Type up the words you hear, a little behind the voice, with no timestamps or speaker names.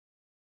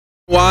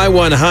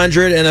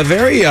Y100 and a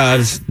very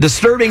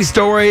disturbing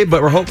story, but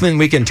we're hoping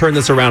we can turn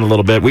this around a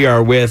little bit. We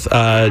are with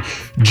San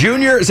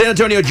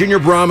Antonio Junior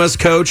Brahmas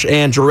coach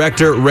and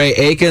director Ray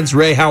Akins.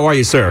 Ray, how are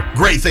you, sir?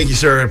 Great, thank you,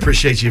 sir. I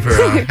appreciate you for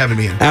having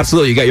me in.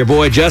 Absolutely. You got your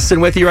boy Justin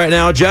with you right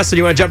now. Justin,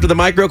 you want to jump to the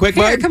mic real quick,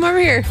 Here, bud? come over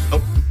here.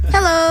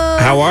 Hello.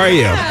 How are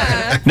you?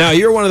 Now,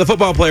 you're one of the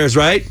football players,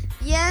 right?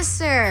 Yes,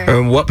 sir.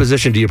 And what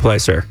position do you play,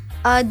 sir?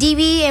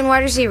 DB and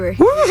wide receiver.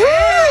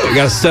 Woo-hoo! We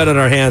got a stud on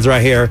our hands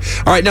right here.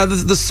 All right, now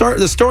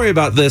the story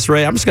about this,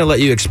 Ray, I'm just going to let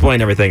you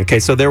explain everything. Okay,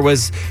 so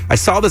I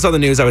saw this on the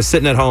news. I was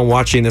sitting at home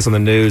watching this on the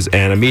news,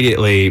 and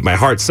immediately my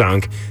heart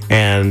sunk,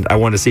 and I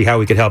wanted to see how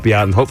we could help you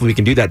out, and hopefully we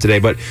can do that today.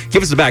 But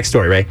give us the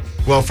backstory, Ray.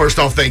 Well, first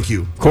off, thank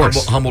you. Of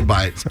course. Humbled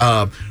by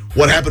it.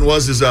 What happened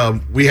was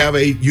we have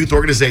a youth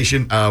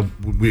organization.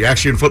 We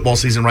actually in football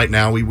season right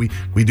now.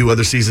 We do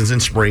other seasons in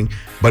spring,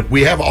 but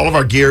we have all of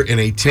our gear in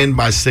a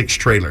 10x6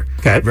 trailer.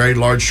 Okay. Very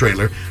large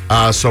trailer.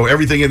 So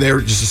everything in there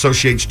just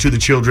associates to the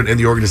children and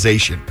the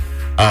organization.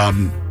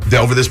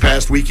 Over this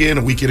past weekend,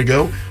 a weekend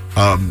ago,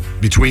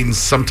 between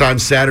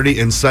sometimes Saturday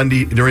and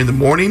Sunday during the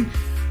morning,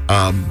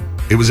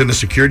 it was in a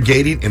secured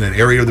gating in an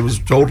area that was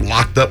told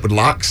locked up with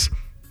locks.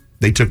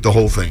 They took the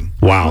whole thing.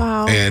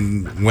 Wow.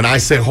 And when I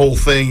say whole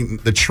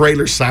thing, the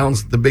trailer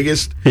sounds the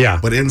biggest. Yeah.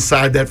 But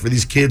inside that for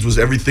these kids was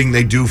everything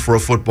they do for a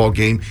football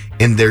game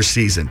in their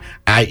season,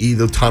 i.e.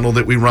 the tunnel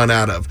that we run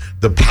out of,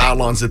 the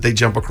pylons that they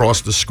jump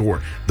across to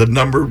score, the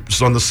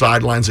numbers on the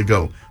sidelines that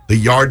go, the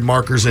yard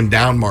markers and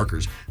down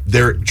markers,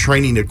 their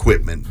training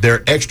equipment,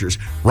 their extras.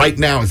 Right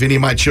now, if any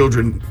of my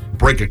children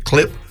break a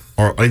clip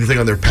or anything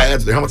on their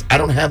pads, their helmets, I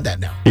don't have that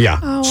now. Yeah.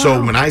 Oh, wow.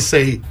 So when I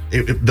say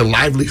the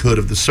livelihood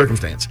of the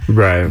circumstance,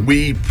 Right.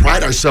 we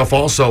pride ourselves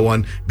also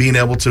on being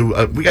able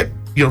to, we got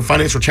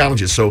financial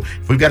challenges. So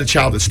if we've got a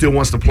child that still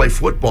wants to play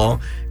football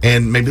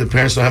and maybe the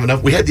parents don't have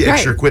enough, we had the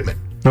extra Right. equipment.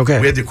 Okay.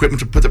 We had the equipment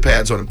to put the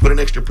pads on and put an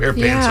extra pair of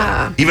pants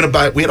Yeah. on.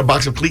 We had a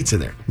box of cleats in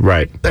there.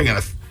 Right.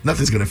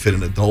 Nothing's going to fit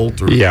an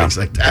adult or Yeah. things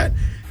like that.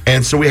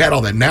 And so we had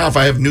all that. Now if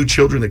I have new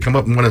children that come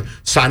up and want to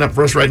sign up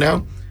for us right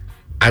now,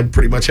 I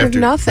pretty much have to.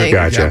 Nothing.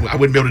 Gotcha. Yeah, I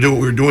wouldn't be able to do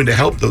what we were doing to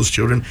help those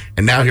children.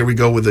 And now here we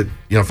go with a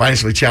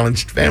financially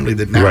challenged family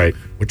that now Right.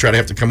 we try to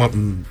have to come up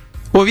and.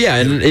 Well, yeah,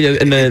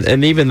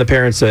 and even the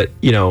parents that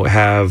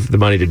have the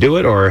money to do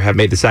it or have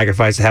made the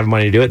sacrifice to have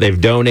money to do it,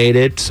 they've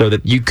donated so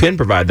that you can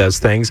provide those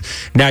things.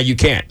 Now you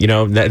can't.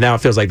 Now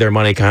it feels like their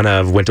money kind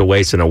of went to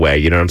waste in a way.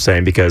 You know what I'm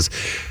saying? Because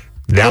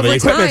now the Over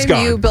equipment's time,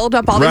 gone. you build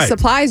up all Right. these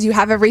supplies. You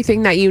have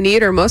everything that you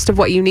need or most of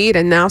what you need.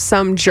 And now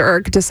some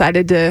jerk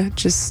decided to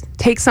just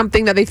take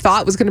something that they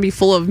thought was going to be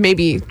full of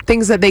maybe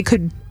things that they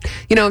could,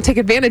 take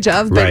advantage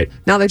of. But Right.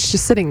 now they're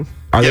just sitting.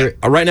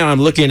 Right now, I'm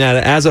looking at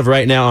it as of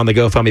right now on the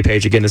GoFundMe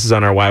page. Again, this is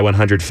on our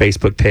Y100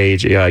 Facebook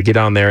page. Get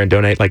on there and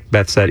donate, like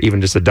Beth said, even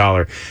just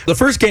 $1. The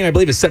first game, I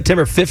believe, is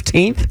September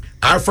 15th.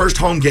 Our first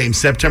home game,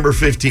 September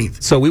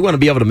 15th. So we want to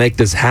be able to make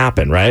this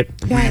happen, right?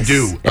 Yes. We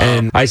do.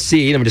 And I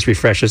see, let me just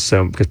refresh this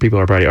because people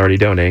are probably already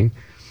donating.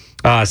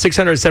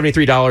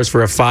 $673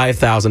 for a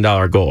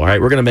 $5,000 goal. All right,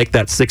 we're going to make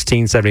that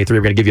 $1,673.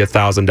 We're going to give you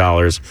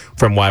 $1,000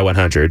 from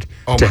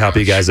Y100 to help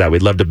you guys out.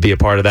 We'd love to be a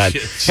part of that.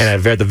 Yes.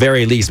 And at the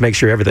very least, make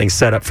sure everything's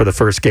set up for the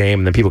first game,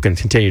 and then people can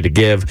continue to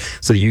give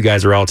so that you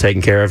guys are all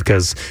taken care of.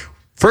 Because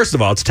first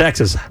of all, it's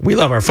Texas. We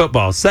love our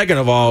football. Second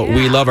of all,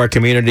 we love our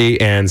community.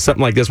 And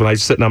something like this, when I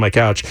was sitting on my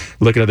couch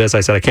looking at this,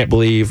 I said, I can't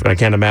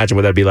imagine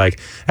what that'd be like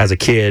as a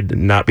kid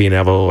not being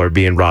able or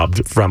being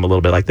robbed from a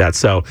little bit like that.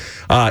 So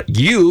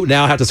you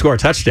now have to score a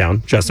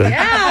touchdown, Justin.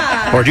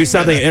 Or do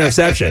something, an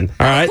interception.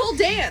 All right? Full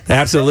dance.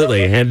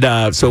 Absolutely.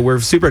 And so we're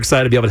super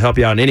excited to be able to help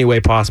you out in any way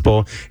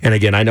possible. And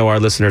again, I know our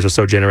listeners are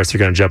so generous. They're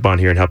going to jump on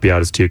here and help you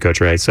out as too,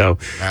 Coach Ray. So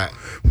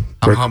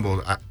I'm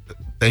humbled.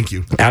 Thank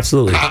you.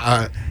 absolutely.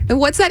 And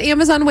what's that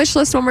Amazon wish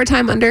list one more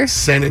time under?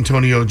 San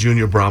Antonio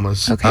Junior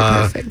Brahmas. Okay,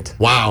 perfect.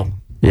 Wow.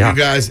 Yeah. You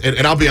guys,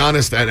 and I'll be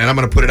honest, and I'm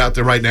going to put it out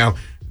there right now.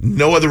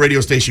 No other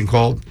radio station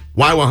called.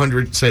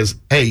 Y100 says,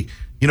 hey,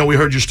 we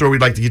heard your story.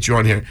 We'd like to get you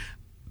on here.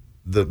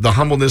 The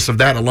humbleness of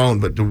that alone,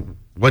 but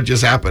what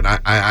just happened?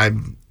 I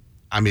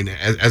mean,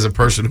 as a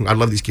person who I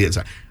love these kids.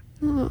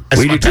 That's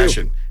We my do too.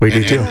 passion. We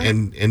do too.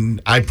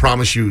 And I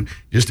promise you,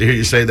 just to hear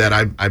you say that,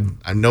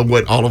 I know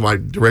what all of my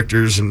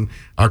directors and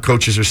our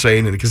coaches are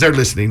saying, and because they're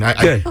listening.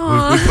 Good.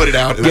 We put it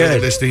out, and they're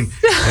listening,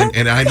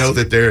 and I know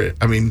that they're.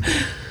 I mean,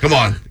 come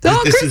on. Oh,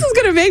 Chris is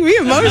going to make me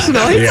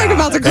emotional. He's like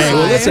about to cry. Hey,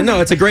 well, listen, no,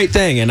 it's a great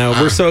thing, and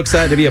we're so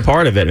excited to be a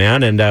part of it,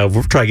 man. And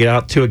we're trying to get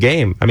out to a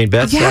game. I mean,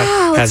 Beth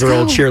has let's her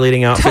old go.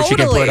 cheerleading outfit she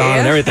can put on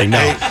and everything.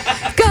 No,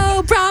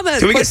 Go Brahmas.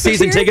 can we get What's the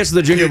season cheer? tickets to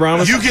the Junior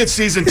Brahmas? You get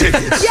season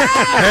tickets.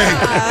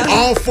 Hey,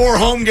 all 4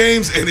 home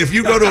games, and if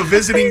you go to a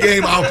visiting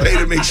game, I'll pay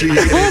to make sure you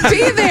get We'll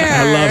be there.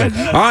 I love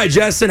it. All right,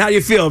 Justin, how do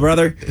you feel,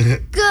 brother?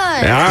 Good.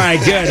 All right,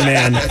 good,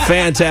 man.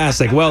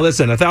 Fantastic. Well,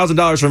 listen,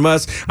 $1,000 from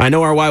us. I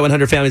know our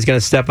Y100 family is going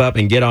to step up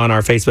and get on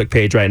our Facebook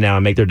page right now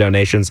and make their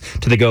donations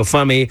to the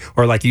GoFundMe,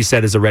 or like you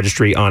said, there's a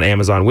registry on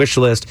Amazon wish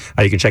list.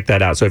 You can check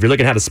that out. So if you're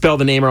looking how to spell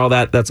the name or all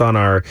that, that's on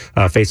our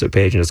Facebook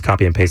page, and just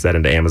copy and paste that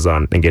into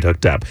Amazon and get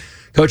hooked up.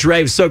 Coach Ray,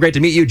 it was so great to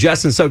meet you.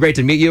 Justin, so great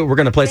to meet you. We're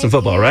going to play some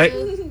football, right?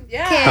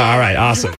 Yeah. All right, awesome.